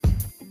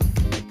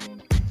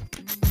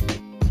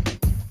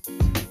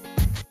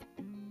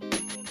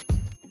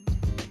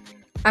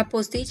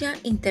Apostilla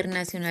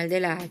Internacional de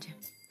La Haya.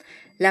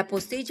 La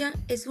apostilla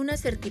es una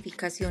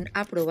certificación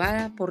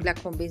aprobada por la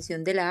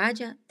Convención de La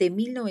Haya de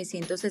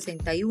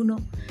 1961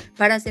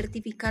 para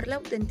certificar la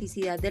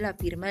autenticidad de la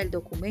firma del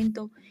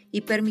documento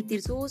y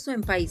permitir su uso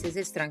en países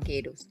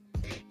extranjeros.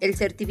 El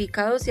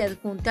certificado se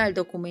adjunta al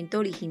documento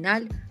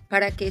original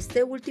para que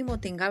este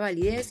último tenga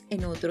validez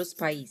en otros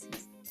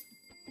países.